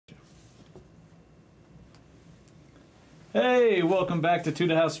Hey, welcome back to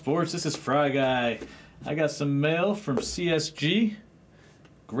To House Sports. This is FryeGuy. I got some mail from CSG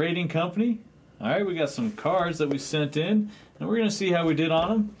Grading Company. Alright, we got some cards that we sent in, and we're going to see how we did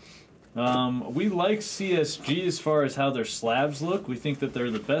on them. We like CSG as far as how their slabs look. We think that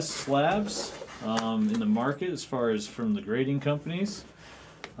they're the best slabs in the market as far as from the grading companies.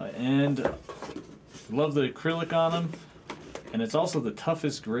 And love the acrylic on them. And it's also the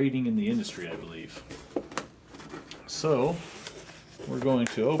toughest grading in the industry, I believe. So, we're going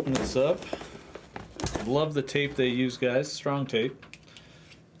to open this up. Love the tape they use, guys. Strong tape.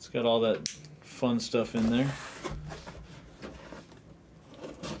 It's got all that fun stuff in there.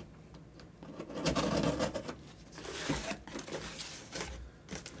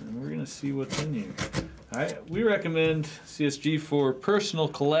 And we're going to see what's in here. Alright, we recommend CSG for personal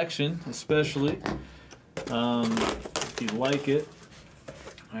collection, especially. If you like it.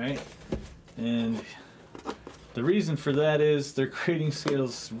 Alright, and the reason for that is their grading scale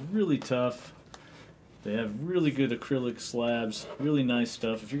is really tough. They have really good acrylic slabs, really nice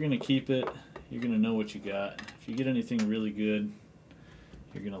stuff. If you're going to keep it, you're going to know what you got. If you get anything really good,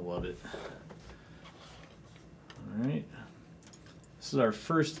 you're going to love it. Alright, this is our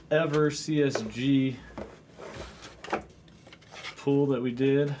first ever CSG pull that we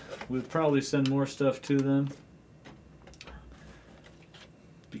did. We'll probably send more stuff to them,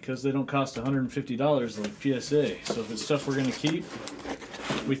 because they don't cost $150 like PSA. So if it's stuff we're going to keep,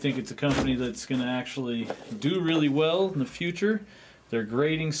 we think it's a company that's going to actually do really well in the future. Their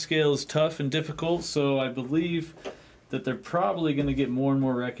grading scale is tough and difficult, so I believe that they're probably going to get more and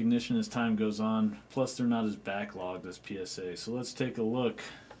more recognition as time goes on. Plus, they're not as backlogged as PSA. So let's take a look.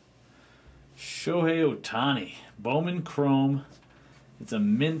 Shohei Ohtani, Bowman Chrome. It's a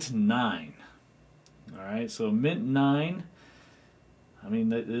mint 9. Alright, so mint 9. I mean,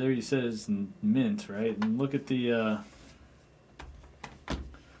 there you said it's mint, right? And look at the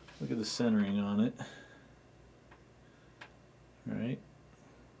centering on it. Right,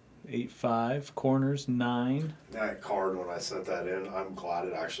 8.5, corners 9. That card, when I sent that in, I'm glad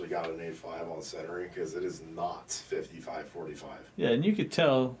it actually got an 8.5 on centering, because it is not 55-45. Yeah, and you could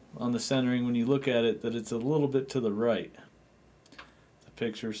tell on the centering when you look at it that it's a little bit to the right. The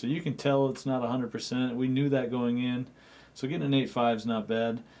picture, so you can tell it's not 100%. We knew that going in. So getting an 8.5 is not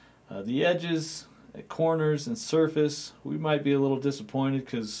bad. The edges, at corners, and surface, we might be a little disappointed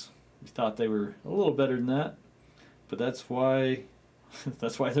because we thought they were a little better than that. But that's why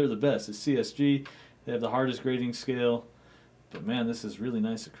they're the best. It's CSG. They have the hardest grading scale. But man, this is really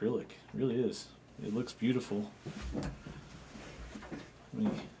nice acrylic. It really is. It looks beautiful. Let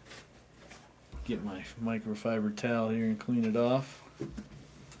me get my microfiber towel here and clean it off.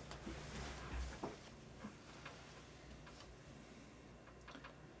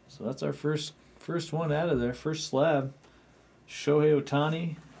 So that's our first one out of there, first slab. Shohei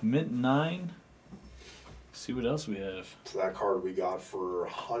Ohtani, mint 9. See what else we have. So that card we got for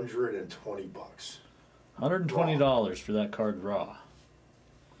 $120. $120 for that card raw.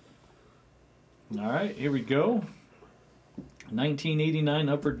 All right, here we go. 1989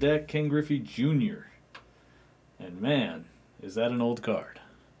 Upper Deck Ken Griffey Jr. And man, is that an old card.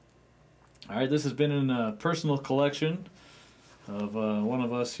 All right, this has been in a personal collection of one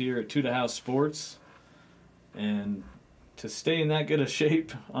of us here at To House Sports, and to stay in that good a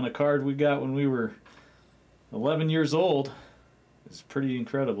shape on a card we got when we were 11 years old is pretty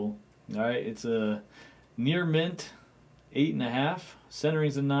incredible. Alright, it's a near mint 8.5,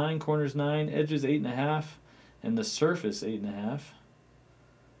 centering's a 9, corners 9, edges 8.5, and the surface 8.5.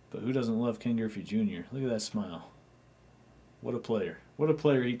 But who doesn't love Ken Griffey Jr.? Look at that smile. What a player. What a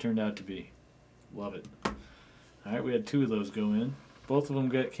player he turned out to be. Love it. Alright, we had 2 of those go in. Both of them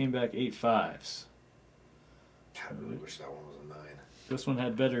came back 8.5s. I really wish that one was a 9. This one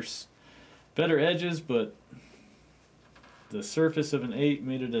had better edges, but the surface of an 8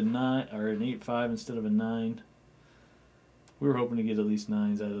 made it a 9 or an 8.5 instead of a 9. We were hoping to get at least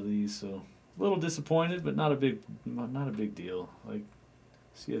 9s out of these, so a little disappointed, but not a big deal. Like,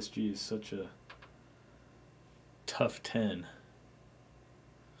 CSG is such a tough 10.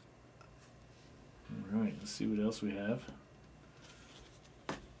 Alright, let's see what else we have.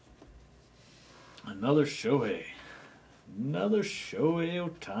 Another Shohei. Another Shohei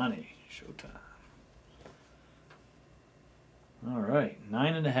Ohtani. Showtime. Alright,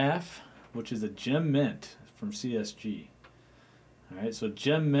 9.5, which is a gem mint from CSG. Alright, so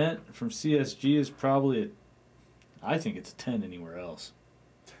gem mint from CSG is probably I think it's a 10 anywhere else.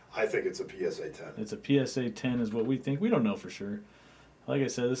 I think it's a PSA 10. It's a PSA 10 is what we think. We don't know for sure. Like I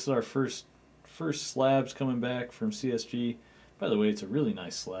said, this is our first slabs coming back from CSG. By the way, it's a really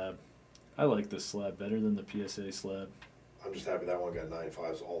nice slab. I like this slab better than the PSA slab. I'm just happy that one got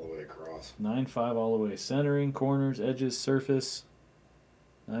 9.5s all the way across. 9.5 all the way. Centering, corners, edges, surface.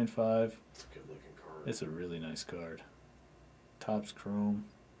 9.5. It's a good looking card. It's a really nice card. Topps chrome.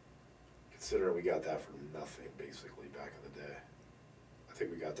 Considering we got that for nothing basically back in the day. I think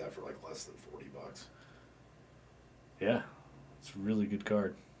we got that for like less than $40. Yeah, it's a really good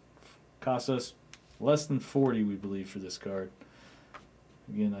card. Cost us less than 40, we believe, for this card.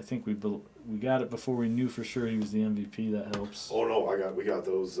 Again, I think we got it before we knew for sure he was the MVP. That helps. Oh no, we got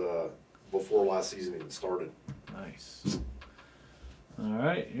those before last season even started. Nice. All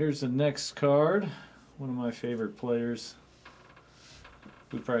right, here's the next card. One of my favorite players.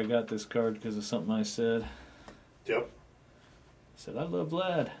 We probably got this card because of something I said. Yep. I said, I love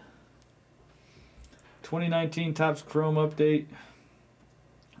Vlad. 2019 Topps Chrome Update.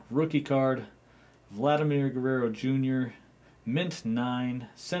 Rookie card. Vladimir Guerrero Jr. Mint 9.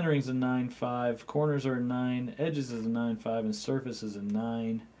 Centering's a 9.5. Corners are a 9. Edges is a 9.5. And surface is a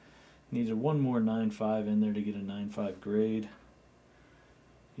 9. Needed one more 9.5 in there to get a 9.5 grade.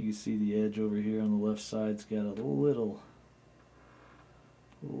 You can see the edge over here on the left side's got a little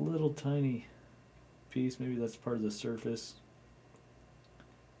tiny piece. Maybe that's part of the surface.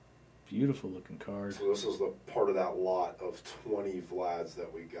 Beautiful looking card. So this is the part of that lot of 20 Vlads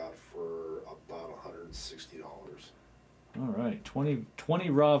that we got for about $160. All right, 20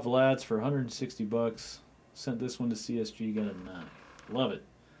 raw Vlads for $160. Sent this one to CSG, got a 9. Love it.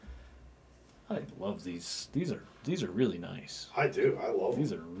 I love these. These are really nice. I do. I love them.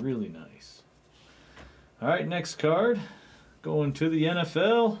 These are really nice. All right, next card. Going to the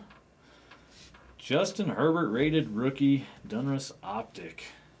NFL. Justin Herbert rated rookie Donruss Optic.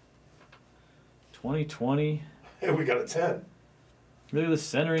 2020. Hey, we got a 10. Look at the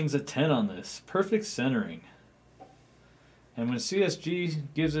centering's a 10 on this. Perfect centering. And when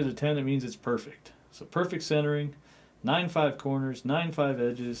CSG gives it a 10, it means it's perfect. So perfect centering, 9.5 corners,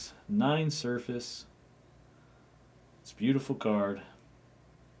 9.5 edges, 9 surface. It's a beautiful card.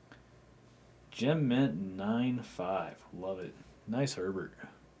 Gem Mint 9.5. Love it. Nice Herbert.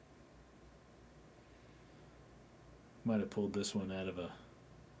 Might have pulled this one out of a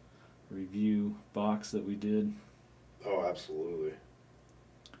review box that we did. Oh, absolutely.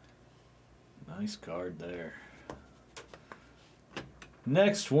 Nice card there.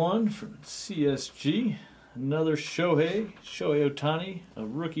 Next one from CSG. Another Shohei Ohtani, a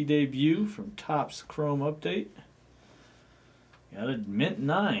rookie debut from Topps Chrome Update. Got a Mint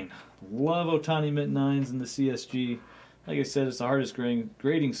 9. Love Ohtani Mint 9s in the CSG. Like I said, it's the hardest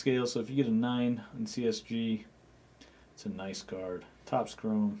grading scale, so if you get a 9 in CSG, it's a nice card. Topps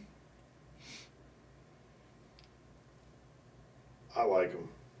Chrome. I like them.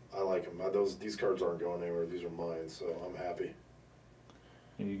 I like them. These cards aren't going anywhere. These are mine, so I'm happy.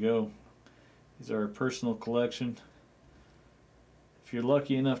 There you go. These are our personal collection. If you're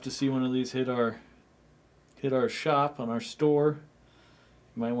lucky enough to see one of these hit our shop on our store,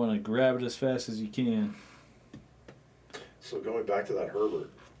 you might want to grab it as fast as you can. So going back to that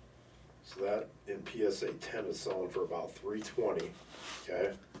Herbert, so that in PSA 10 is selling for about $320.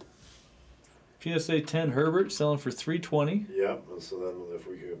 Okay. PSA 10 Herbert selling for $320. Yep. And so then if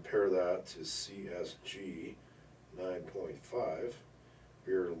we compare that to CSG 9.5,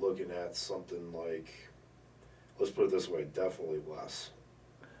 you're looking at something like, let's put it this way, definitely less.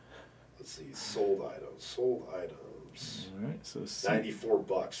 Let's see, sold items. All right, so $94,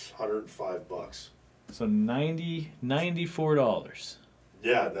 $105. So $94.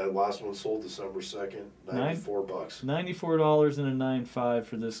 Yeah, that last one sold December 2nd, $94. $94 and a 9.5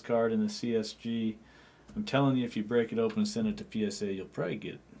 for this card in the CSG. I'm telling you, if you break it open and send it to PSA, you'll probably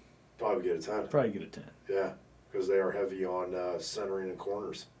get a 10. Probably get a 10. Yeah, because they are heavy on centering and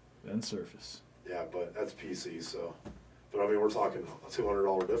corners. And surface. Yeah, but that's PC, so. But I mean, we're talking a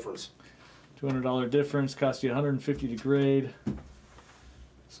 $200 difference. $200 difference, cost you $150 to grade.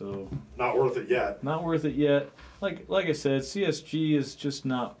 So not worth it yet. Not worth it yet. Like I said, CSG is just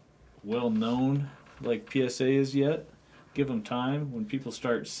not well known like PSA is yet. Give them time. When people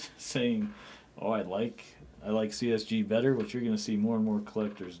start saying, "Oh, I like CSG better," which you're going to see more and more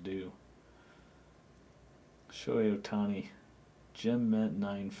collectors do. Shohei Ohtani, Gem Mint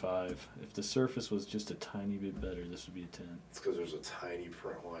 9.5. If the surface was just a tiny bit better, this would be a 10. It's because there's a tiny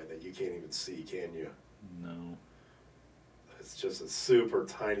print line that you can't even see, can you? No. It's just a super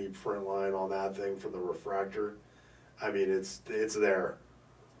tiny print line on that thing from the refractor. I mean, it's there.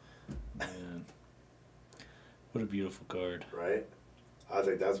 Man. What a beautiful card. Right? I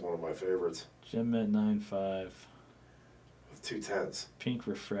think that's one of my favorites. Gem Mint 9.5. With 2 10s. Pink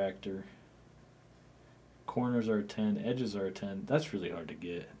refractor. Corners are 10, edges are 10. That's really hard to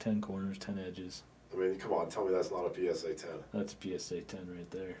get. 10 corners, 10 edges. I mean, come on, tell me that's not a PSA 10. That's a PSA 10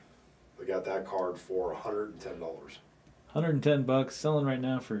 right there. I got that card for $110. $110, selling right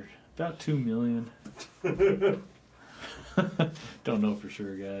now for about $2 million. Don't know for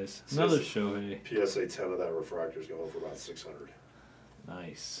sure, guys. Another Shohei. PSA 10 of that refractor is going for about $600.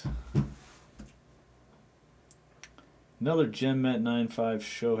 Nice. Another Gem Met 9.5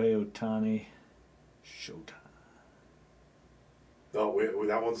 Shohei Ohtani. Showtime. No,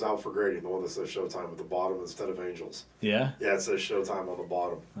 that one's out for grading. The one that says Showtime at the bottom instead of Angels. Yeah? Yeah, it says Showtime on the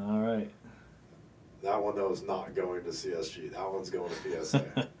bottom. All right. That one, though, is not going to CSG. That one's going to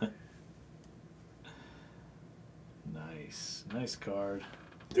PSA. Nice. Nice card.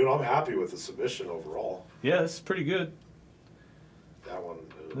 Dude, I'm happy with the submission overall. Yeah, this is pretty good. That one.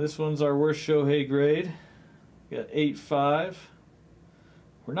 This one's our worst Shohei grade. We got 8.5.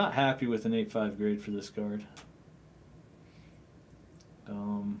 We're not happy with an 8.5 grade for this card.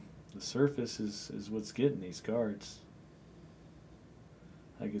 The surface is what's getting these cards.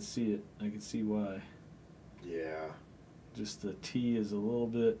 I could see it. I could see why. Yeah. Just the T is a little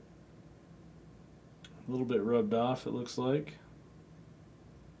bit rubbed off, it looks like.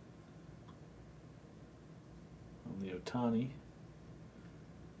 On the Ohtani.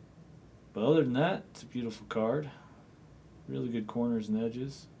 But other than that, it's a beautiful card. Really good corners and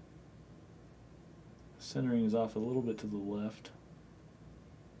edges. Centering is off a little bit to the left.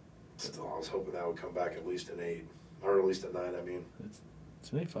 Still, I was hoping that would come back at least an 8. Or at least a 9, I mean.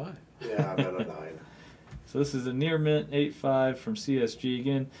 It's an 8.5. Yeah, I meant a 9. So this is a near mint 8.5 from CSG.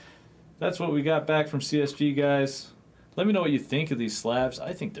 Again, that's what we got back from CSG, guys. Let me know what you think of these slabs.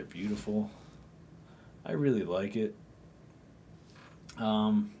 I think they're beautiful. I really like it.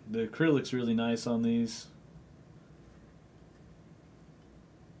 The acrylic's really nice on these.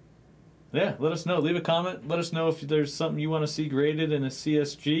 Yeah, let us know. Leave a comment. Let us know if there's something you want to see graded in a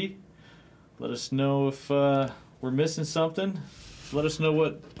CSG. Let us know if we're missing something. Let us know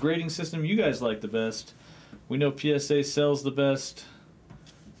what grading system you guys like the best. We know PSA sells the best.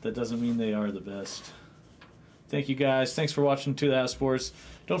 That doesn't mean they are the best. Thank you, guys. Thanks for watching To The House Sports.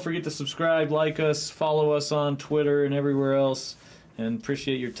 Don't forget to subscribe, like us, follow us on Twitter and everywhere else. And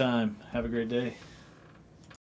appreciate your time. Have a great day.